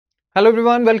Hello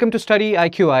everyone, welcome to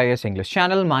StudyIQ IAS English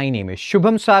channel. My name is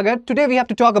Shubham Sagar. Today we have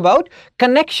to talk about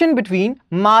connection between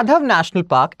Madhav National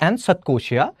Park and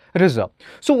Satkosia Reserve.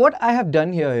 So what I have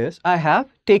done here is I have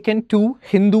taken two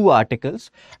Hindu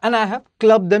articles and I have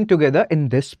clubbed them together in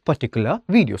this particular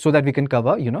video so that we can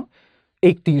cover,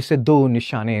 ek tir se do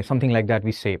nishane, something like that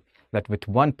we say. That with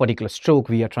one particular stroke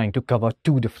we are trying to cover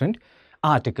two different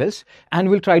articles and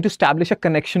we'll try to establish a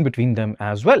connection between them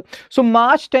as well. So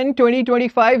March 10,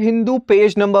 2025, Hindu,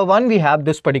 page number 1, we have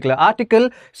this particular article.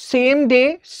 Same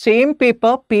day, same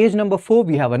paper, page number 4,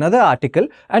 we have another article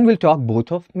and we'll talk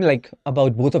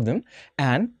about both of them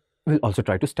and we'll also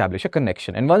try to establish a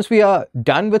connection. And once we are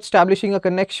done with establishing a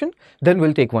connection, then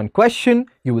we'll take one question,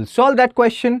 you will solve that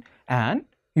question and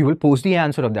you will post the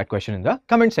answer of that question in the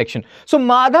comment section. So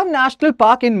Madhav National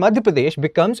Park in Madhya Pradesh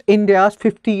becomes India's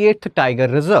 58th tiger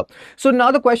reserve. So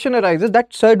now the question arises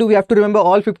that, sir, do we have to remember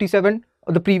all 57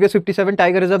 or the previous 57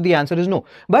 tiger reserve? The answer is no.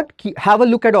 But have a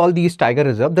look at all these tiger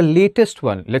reserve. The latest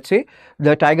one, let's say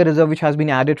the tiger reserve which has been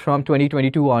added from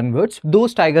 2022 onwards,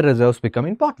 those tiger reserves become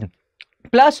important.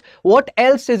 Plus, what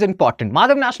else is important?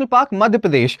 Madhav National Park, Madhya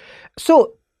Pradesh.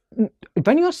 So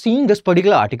when you are seeing this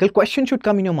particular article, question should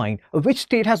come in your mind. Which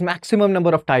state has maximum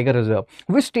number of tiger reserve?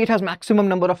 Which state has maximum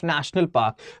number of national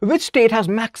park? Which state has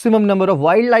maximum number of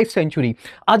wildlife sanctuary?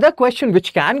 Other question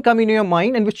which can come in your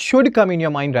mind and which should come in your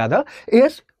mind rather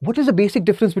is, what is the basic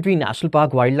difference between national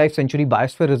park, wildlife sanctuary,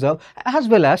 biosphere reserve as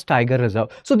well as tiger reserve?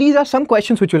 So these are some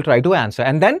questions which we'll try to answer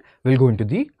and then we'll go into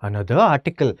the another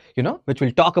article, which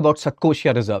will talk about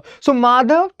Satkosia Reserve. So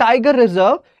Madhav Tiger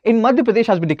Reserve in Madhya Pradesh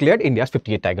has been declared India's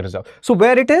 58th tiger reserve. So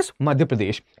where it is? Madhya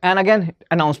Pradesh. And again,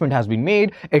 announcement has been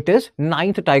made. It is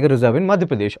 9th tiger reserve in Madhya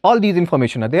Pradesh. All these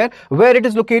information are there. Where it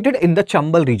is located? In the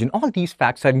Chambal region. All these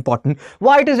facts are important.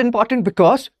 Why it is important?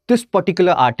 Because this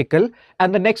particular article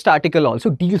and the next article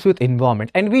also deals with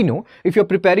environment. And we know if you're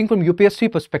preparing from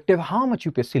UPSC perspective, how much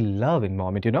UPSC love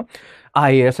environment,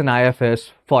 IAS and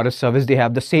IFS, Forest Service, they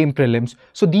have the same prelims.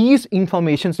 So these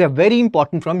informations, they are very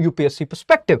important from UPSC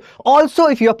perspective. Also,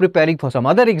 if you are preparing for some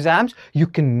other exams, you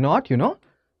cannot,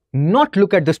 not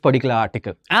look at this particular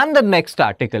article and the next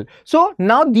article. So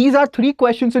now these are three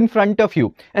questions in front of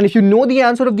you. And if you know the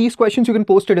answer of these questions, you can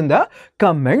post it in the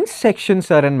comment section,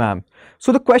 sir and ma'am.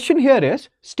 So the question here is,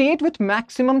 state with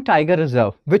maximum tiger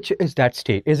reserve. Which is that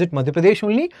state? Is it Madhya Pradesh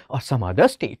only or some other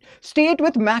state? State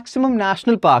with maximum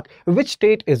national park. Which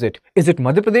state is it? Is it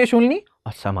Madhya Pradesh only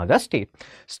or some other state?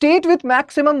 State with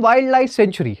maximum wildlife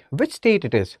sanctuary. Which state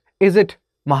it is? Is it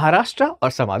Maharashtra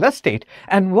or some other state?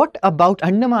 And what about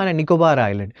Andaman and Nicobar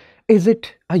Island? Is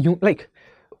it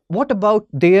what about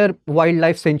their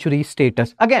wildlife sanctuary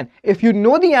status? Again, if you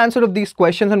know the answer of these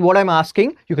questions and what I'm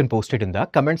asking, you can post it in the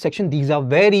comment section. These are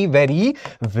very, very,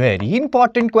 very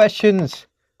important questions.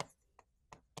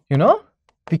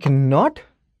 We cannot,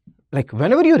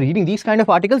 whenever you're reading these kind of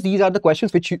articles, these are the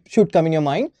questions which should come in your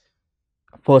mind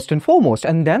first and foremost.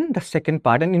 And then the second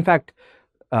part, and in fact,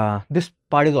 this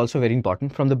part is also very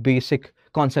important from the basic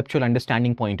conceptual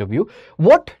understanding point of view.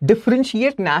 What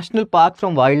differentiates national park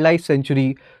from wildlife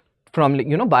sanctuary, from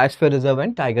biosphere reserve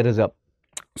and tiger reserve?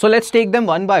 So let's take them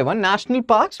one by one. National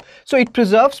parks, so it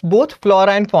preserves both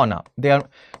flora and fauna. They are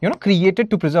created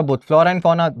to preserve both flora and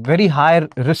fauna. Very high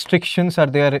restrictions are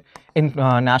there in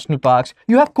national parks.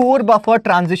 You have core buffer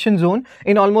transition zone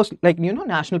in almost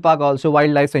national park also,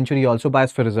 wildlife sanctuary also,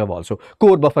 biosphere reserve also,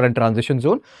 core buffer and transition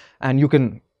zone, and you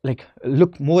can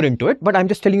look more into it, but I'm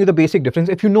just telling you the basic difference.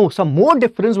 If you know some more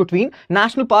difference between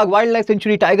national park, wildlife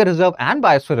sanctuary, tiger reserve and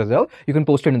biosphere reserve, you can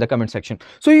post it in the comment section.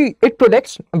 So it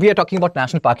protects, we are talking about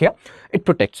national park here, it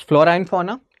protects flora and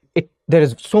fauna. There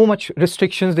is so much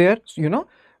restrictions there,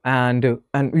 and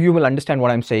you will understand what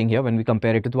I'm saying here when we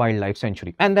compare it to the wildlife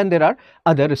sanctuary. And then there are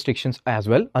other restrictions as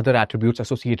well, other attributes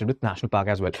associated with national park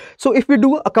as well. So if we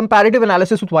do a comparative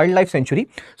analysis with wildlife sanctuary,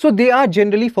 so they are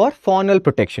generally for faunal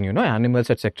protection, animals,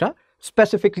 etc.,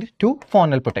 specifically to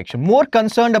faunal protection, more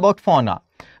concerned about fauna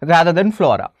rather than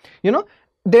flora.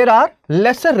 There are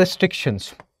lesser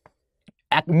restrictions.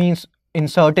 That means in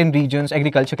certain regions,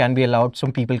 agriculture can be allowed,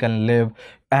 some people can live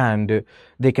and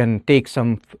they can take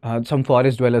some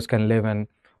forest dwellers can live, and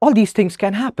all these things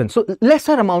can happen. So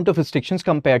lesser amount of restrictions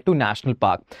compared to national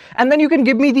park. And then you can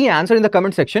give me the answer in the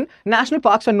comment section. National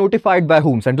parks are notified by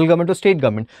whom? Central government or state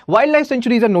government? Wildlife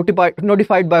sanctuaries are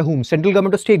notified by whom? Central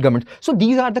government or state government? So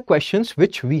these are the questions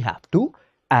which we have to,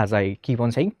 as I keep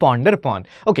on saying, ponder upon.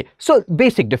 Okay, so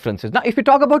basic differences. Now, if we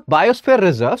talk about biosphere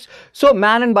reserves, so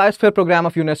Man and Biosphere Program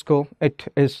of UNESCO, it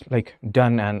is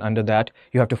done, and under that,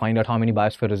 you have to find out how many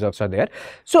biosphere reserves are there.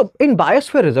 So in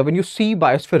biosphere reserve, when you see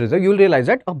biosphere reserve, you will realize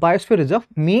that a biosphere reserve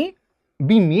may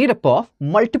be made up of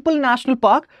multiple national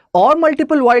park or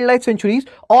multiple wildlife sanctuaries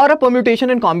or a permutation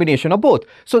and combination of both.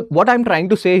 So what I'm trying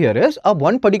to say here is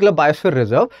one particular biosphere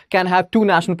reserve can have 2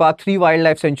 national parks, 3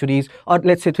 wildlife sanctuaries, or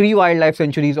let's say 3 wildlife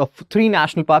sanctuaries or 3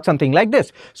 national parks, something like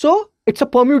this. So it's a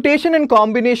permutation and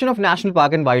combination of national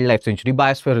park and wildlife sanctuary,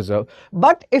 biosphere reserve.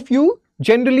 But if you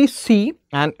generally see,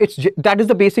 and that is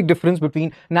the basic difference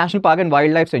between national park and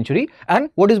wildlife sanctuary.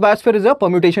 And what is biosphere reserve?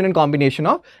 Permutation and combination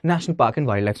of national park and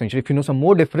wildlife sanctuary. If you know some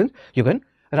more difference, you can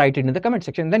write it in the comment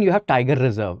section. Then you have tiger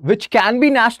reserve, which can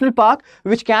be national park,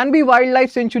 which can be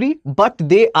wildlife sanctuary, but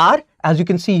they are, as you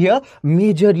can see here,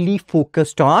 majorly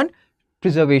focused on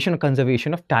preservation or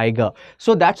conservation of tiger.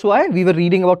 So that's why we were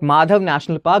reading about Madhav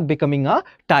National Park becoming a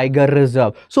tiger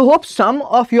reserve. So hope some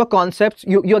of your concepts,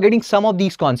 you're getting some of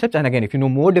these concepts. And again, if you know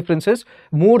more differences,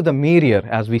 more the merrier,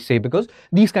 as we say, because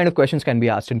these kind of questions can be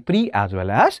asked in pre as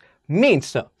well as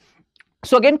mains.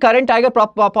 So again, current tiger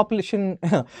population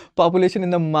in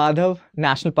the Madhav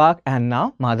National Park and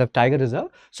now Madhav Tiger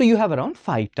Reserve. So you have around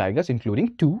 5 tigers,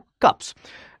 including 2 cubs.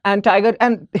 And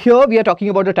here we are talking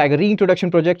about the tiger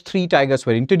reintroduction project. 3 tigers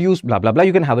were introduced, blah, blah, blah.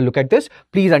 You can have a look at this.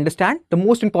 Please understand, the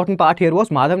most important part here was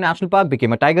Madhav National Park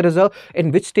became a tiger reserve.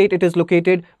 In which state it is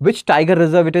located, which tiger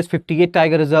reserve it is, 58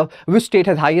 tiger reserve, which state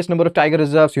has highest number of tiger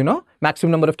reserves, maximum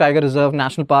number of tiger reserve,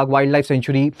 national park, wildlife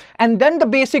sanctuary. And then the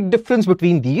basic difference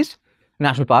between these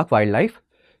national park, wildlife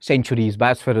sanctuaries,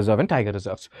 biosphere reserve and tiger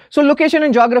reserves. So location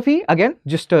and geography, again,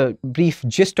 just a brief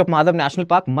gist of Madhav National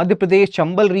Park, Madhya Pradesh,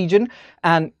 Chambal region,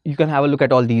 and you can have a look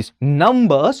at all these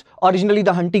numbers. Originally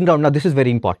the hunting ground, now this is very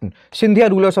important. Scindia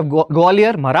rulers of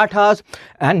Gwalior, Marathas,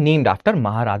 and named after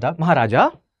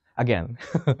Maharaja, again,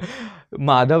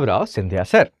 Madhav Rao Scindia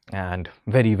sir, and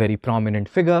very, very prominent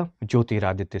figure,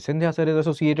 Jyotiraditya Scindia sir is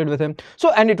associated with him.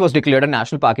 So, and it was declared a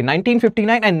national park in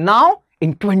 1959, and now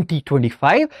in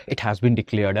 2025, it has been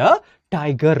declared a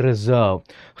tiger reserve.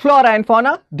 Flora and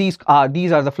fauna, these are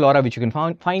the flora which you can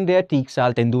find there, teak,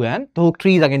 sal, tendu and oak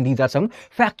trees. Again, these are some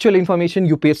factual information.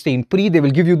 UPSC in pre, they will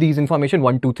give you these information,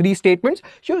 1, 2, 3 statements.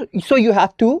 So you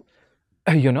have to,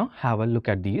 have a look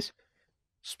at these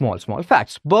small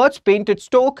facts. Birds, painted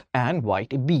stork and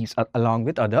white bees, along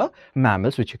with other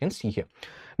mammals which you can see here.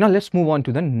 Now let's move on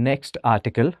to the next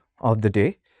article of the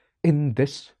day in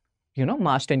this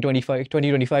March 10,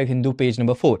 2025 Hindu page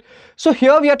number 4. So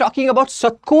here we are talking about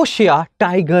Satkosia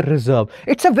Tiger Reserve.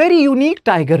 It's a very unique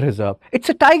tiger reserve. It's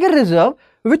a tiger reserve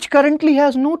which currently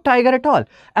has no tiger at all.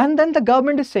 And then the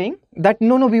government is saying that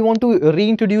no, we want to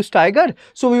reintroduce tiger.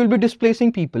 So we will be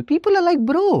displacing people. People are like,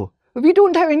 bro, we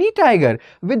don't have any tiger.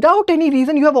 Without any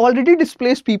reason, you have already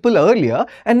displaced people earlier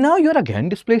and now you're again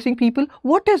displacing people.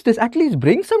 What is this? At least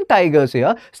bring some tigers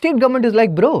here. State government is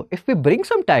like, bro, if we bring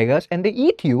some tigers and they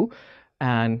eat you,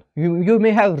 and you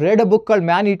may have read a book called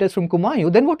Man-Eaters from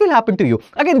Kumayu, then what will happen to you?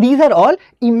 Again, these are all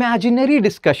imaginary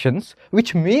discussions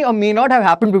which may or may not have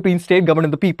happened between state government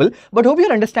and the people, but hope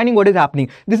you're understanding what is happening.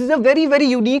 This is a very, very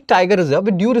unique tiger reserve.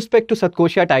 With due respect to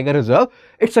Satkosia Tiger Reserve,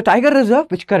 it's a tiger reserve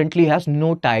which currently has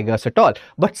no tigers at all.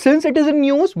 But since it is in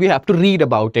news, we have to read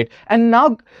about it. And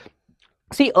now,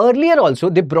 see, earlier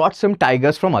also, they brought some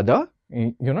tigers from other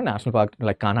national park,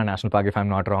 like Kanha National Park, if I'm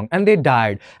not wrong, and they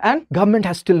died. And government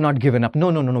has still not given up. No,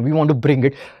 we want to bring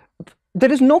it. There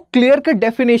is no clear-cut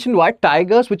definition why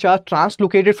tigers which are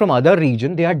translocated from other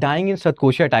region, they are dying in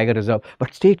Satkosia Tiger Reserve.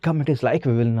 But state government is like,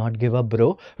 we will not give up,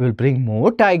 bro. We will bring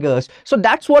more tigers. So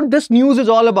that's what this news is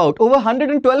all about. Over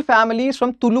 112 families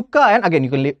from Tulukka, and again, you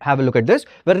can have a look at this,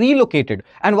 were relocated.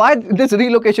 And why this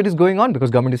relocation is going on?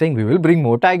 Because government is saying, we will bring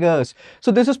more tigers. So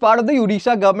this is part of the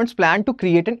Odisha government's plan to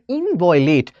create an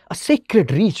inviolate, a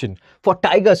sacred region for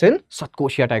tigers in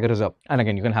Satkosia Tiger Reserve. And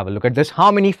again, you can have a look at this. How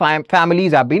many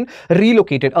families have been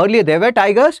relocated? Earlier, there were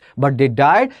tigers, but they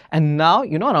died. And now,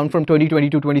 around from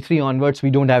 2022-23 onwards,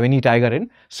 we don't have any tiger in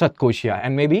Satkosia.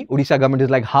 And maybe Odisha government is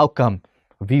like, how come?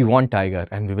 We want tiger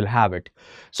and we will have it.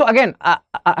 So again,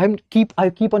 I keep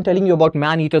on telling you about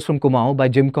Man-Eaters from Kumayu by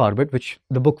Jim Corbett,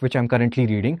 the book which I'm currently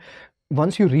reading.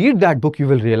 Once you read that book, you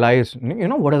will realize,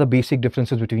 what are the basic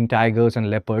differences between tigers and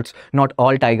leopards. Not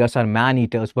all tigers are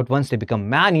man-eaters, but once they become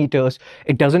man-eaters,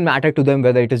 it doesn't matter to them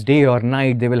whether it is day or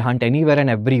night. They will hunt anywhere and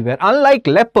everywhere. Unlike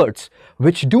leopards,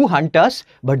 which do hunt us,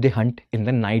 but they hunt in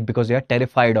the night because they are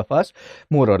terrified of us,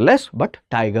 more or less. But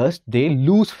tigers, they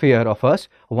lose fear of us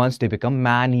once they become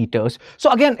man-eaters.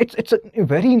 So again, it's a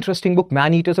very interesting book,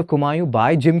 Man-Eaters of Kumayu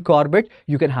by Jim Corbett.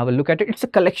 You can have a look at it. It's a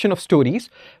collection of stories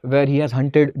where he has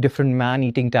hunted different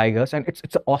man-eating tigers, and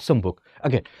it's an awesome book.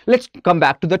 Again, let's come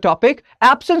back to the topic.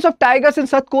 Absence of tigers in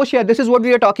Satkosia. This is what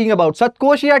we are talking about.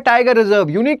 Satkosia Tiger Reserve,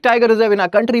 unique tiger reserve in our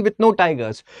country with no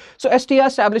tigers. So STR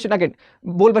established, and again,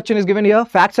 Bol Bachchan is given here,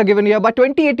 facts are given here. By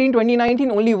 2018,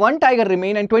 2019, only one tiger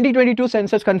remained, and 2022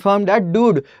 census confirmed that,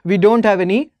 dude, we don't have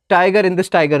any tiger in this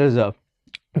tiger reserve.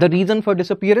 The reason for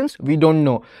disappearance, we don't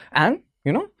know. And,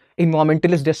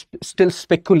 environmentalists just still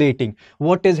speculating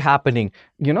what is happening,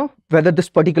 whether this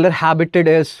particular habitat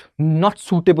is not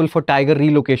suitable for tiger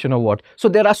relocation or what. So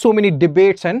there are so many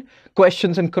debates and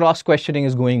questions and cross-questioning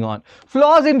is going on.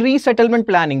 Flaws in resettlement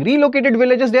planning. Relocated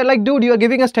villages, they're like, dude, you are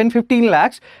giving us 10-15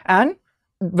 lakhs, and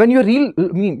when you're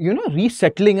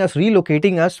resettling us,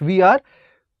 relocating us, we are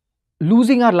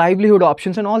losing our livelihood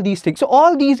options and all these things. So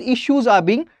all these issues are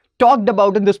being talked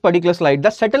about in this particular slide.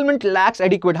 The settlement lacks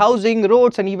adequate housing,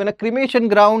 roads, and even a cremation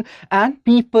ground, and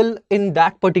people in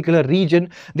that particular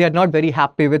region, they are not very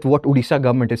happy with what Odisha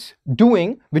government is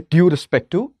doing, with due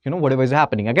respect to whatever is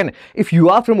happening. Again, if you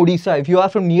are from Odisha, if you are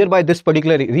from nearby this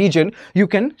particular region, you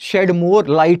can shed more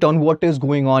light on what is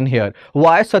going on here.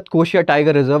 Why Satkosia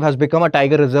Tiger Reserve has become a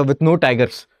tiger reserve with no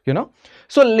tigers,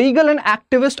 So legal and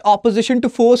activist opposition to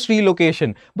forced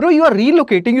relocation. Bro, you are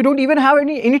relocating, you don't even have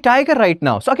any tiger right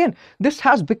now. So again, this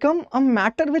has become a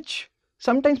matter which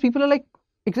sometimes people are like,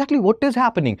 exactly what is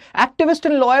happening? Activists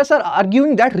and lawyers are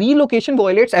arguing that relocation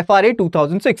violates FRA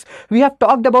 2006. We have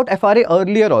talked about FRA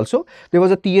earlier also. There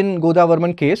was a T.N.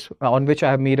 Godavarman case on which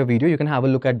I have made a video. You can have a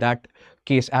look at that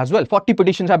case as well. 40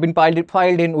 petitions have been filed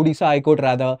in Odisha High Court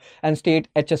rather, and state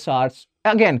HSRs.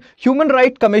 Again, Human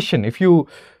Rights Commission, if you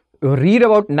read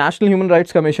about National Human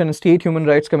Rights Commission and State Human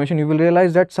Rights Commission, you will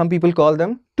realize that some people call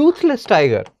them toothless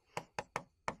tiger.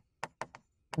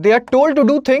 They are told to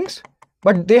do things,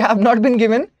 but they have not been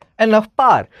given enough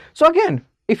power. So again,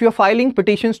 if you're filing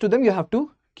petitions to them, you have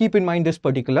to keep in mind this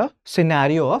particular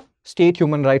scenario of State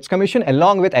Human Rights Commission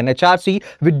along with NHRC,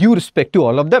 with due respect to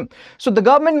all of them. So the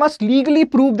government must legally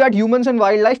prove that humans and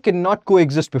wildlife cannot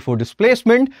coexist before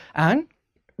displacement, and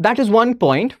that is one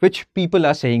point which people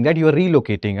are saying, that you are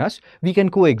relocating us, we can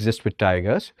coexist with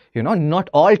tigers. Not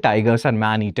all tigers are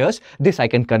man-eaters. This I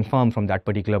can confirm from that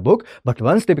particular book. But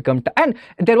once they become, and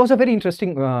there was a very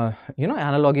interesting,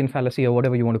 analogy and fallacy or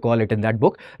whatever you want to call it in that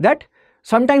book, that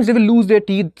sometimes they will lose their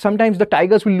teeth, sometimes the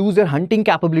tigers will lose their hunting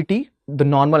capability, the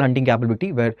normal hunting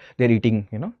capability where they're eating,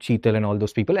 cheetal and all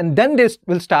those people, and then they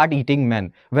will start eating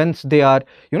men once they are,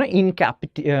 in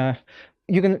captivity.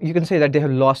 You can say that they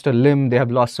have lost a limb, they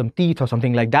have lost some teeth or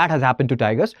something like that has happened to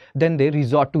tigers. Then they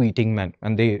resort to eating men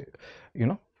and they,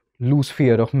 lose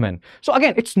fear of men. So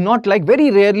again, it's not like,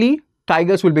 very rarely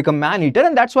tigers will become man-eater,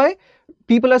 and that's why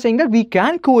people are saying that we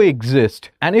can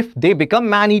coexist. And if they become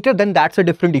man-eater, then that's a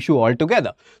different issue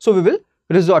altogether. So we will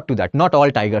resort to that. Not all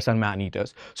tigers are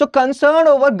man-eaters. So concern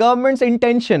over government's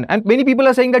intention, and many people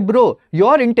are saying that, bro,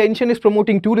 your intention is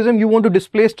promoting tourism, you want to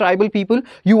displace tribal people,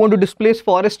 you want to displace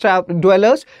forest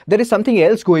dwellers. There is something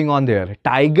else going on there.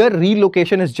 Tiger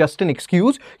relocation is just an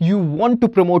excuse. You want to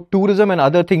promote tourism and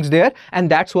other things there,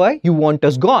 and that's why you want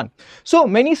us gone. So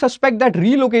many suspect that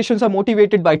relocations are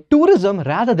motivated by tourism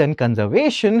rather than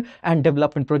conservation and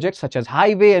development projects such as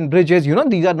highway and bridges.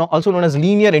 These are also known as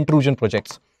linear intrusion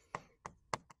projects.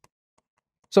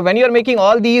 So when you're making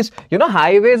all these,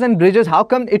 highways and bridges, how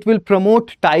come it will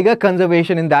promote tiger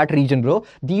conservation in that region, bro?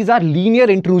 These are linear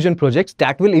intrusion projects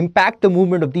that will impact the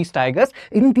movement of these tigers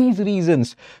in these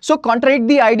regions. So contradict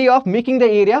the idea of making the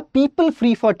area people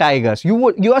free for tigers.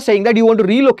 You are saying that you want to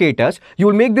relocate us, you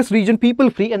will make this region people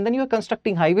free, and then you are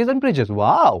constructing highways and bridges.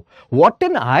 Wow, what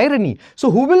an irony. So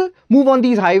who will move on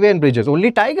these highway and bridges?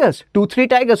 Only tigers, 2-3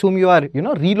 tigers whom you are,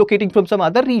 relocating from some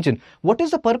other region. What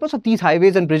is the purpose of these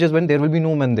highways and bridges when there will be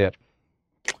no men there?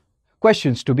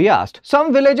 Questions to be asked.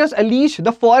 Some villagers allege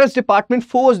the forest department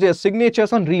forced their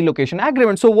signatures on relocation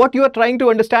agreement. So what you are trying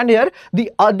to understand here,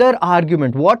 the other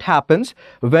argument, what happens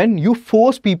when you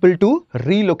force people to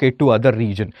relocate to other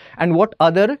region, and what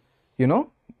other,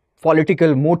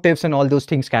 political motives and all those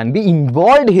things can be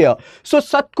involved here. So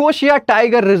Satkosia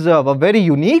Tiger Reserve, a very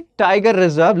unique tiger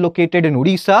reserve located in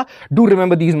Odisha. Do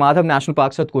remember these: Madhav National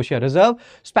Park, Satkosia Reserve,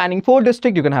 spanning 4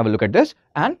 districts. You can have a look at this.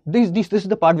 And this is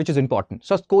the part which is important.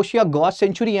 Satkosia Gauze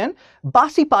Sanctuary and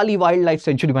Basipali Wildlife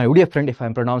Sanctuary. My dear friend, if I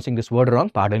am pronouncing this word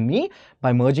wrong, pardon me.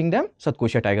 By merging them,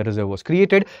 Satkosia Tiger Reserve was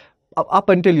created. Up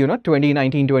until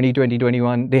 2019, 2020,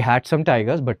 2021, they had some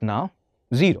tigers, but now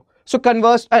zero. So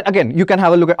converse, again, you can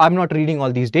have a look at, I'm not reading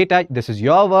all these data, this is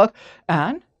your work,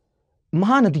 and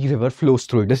Mahanadi river flows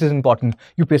through it. This is important.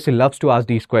 UPSC loves to ask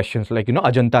these questions like,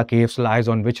 Ajanta caves lies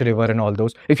on which river and all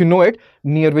those. If you know it,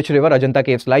 near which river Ajanta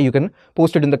caves lie, you can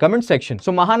post it in the comment section.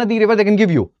 So Mahanadi river, they can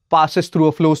give you, passes through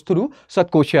or flows through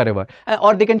Satkosia river.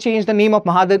 Or they can change the name of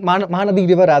Mahanadi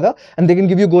river rather, and they can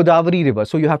give you Godavari river.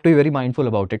 So you have to be very mindful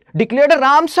about it. Declared a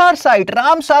Ramsar site.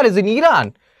 Ramsar is in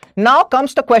Iran. Now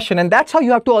comes the question, and that's how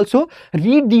you have to also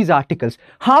read these articles.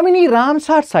 How many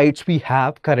Ramsar sites we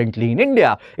have currently in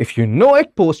India? If you know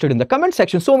it, post it in the comment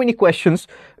section. So many questions,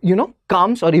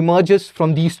 comes or emerges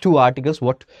from these two articles,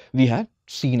 what we have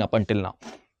seen up until now.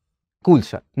 Cool,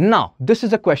 sir. Now, this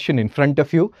is a question in front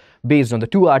of you based on the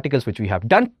two articles which we have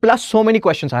done, plus so many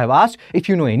questions I have asked. If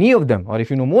you know any of them, or if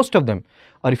you know most of them,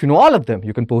 or if you know all of them,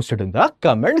 you can post it in the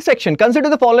comment section. Consider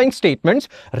the following statements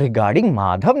regarding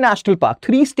Madhav National Park.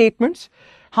 3 statements.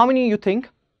 How many you think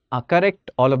are correct?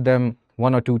 All of them,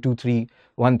 1 or 2, 2, 3,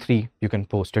 1, 3. You can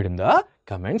post it in the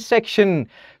comment section.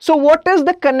 So what is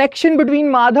the connection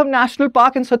between Madhav National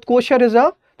Park and Satkosia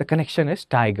Reserve? The connection is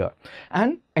tiger.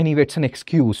 And anyway, it's an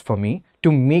excuse for me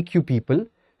to make you people,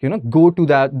 go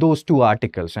to those two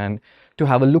articles and to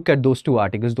have a look at those two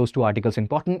articles. Those two articles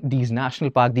important. These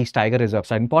national park, these tiger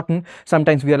reserves are important.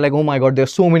 Sometimes we are like, oh my God,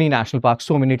 there's so many national parks,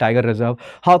 so many tiger reserve.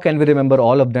 How can we remember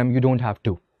all of them? You don't have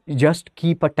to. Just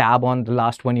keep a tab on the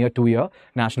last 1 year, 2 year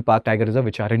National Park, Tiger Reserve,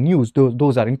 which are in news.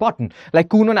 Those are important. Like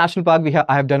Kuno National Park,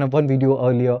 I have done one video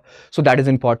earlier, so that is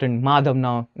important. Madhav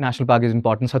now National Park is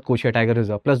important. Satkosia Tiger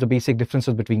Reserve, plus the basic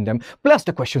differences between them, plus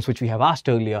the questions which we have asked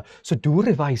earlier. So do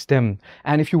revise them.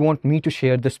 And if you want me to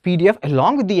share this PDF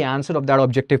along with the answer of that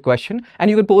objective question, and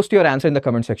you can post your answer in the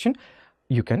comment section,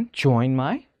 you can join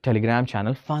my Telegram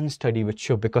channel, Fun Study with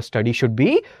Shubh, because study should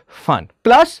be fun.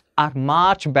 Plus, our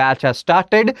March batch has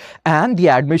started and the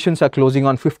admissions are closing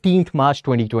on 15th March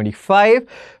 2025.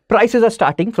 Prices are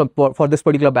starting for this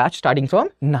particular batch, starting from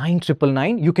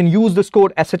 9,999. You can use this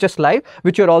code SHS Live,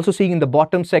 which you're also seeing in the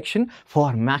bottom section,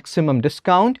 for maximum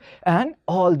discount. And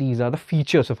all these are the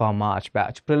features of our March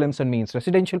batch. Prelims and Mains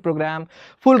residential program,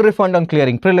 full refund on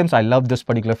clearing prelims. I love this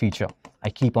particular feature. I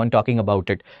keep on talking about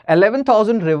it.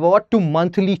 11,000 reward to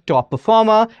monthly top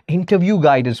performer, interview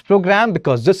guidance program,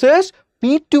 because this is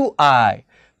P2I,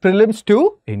 prelims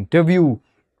to interview.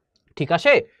 Theek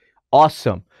ashe?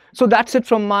 Awesome. So that's it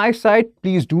from my side.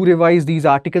 Please do revise these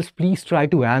articles. Please try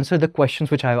to answer the questions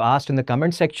which I have asked in the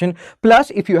comment section. Plus,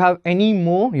 if you have any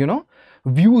more,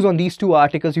 views on these two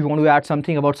articles, you want to add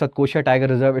something about Satkosia Tiger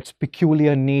Reserve, its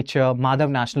peculiar nature,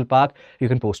 Madhav National Park, you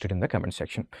can post it in the comment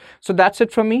section. So that's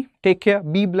it from me. Take care.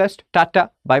 Be blessed. Tata.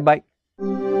 Bye-bye.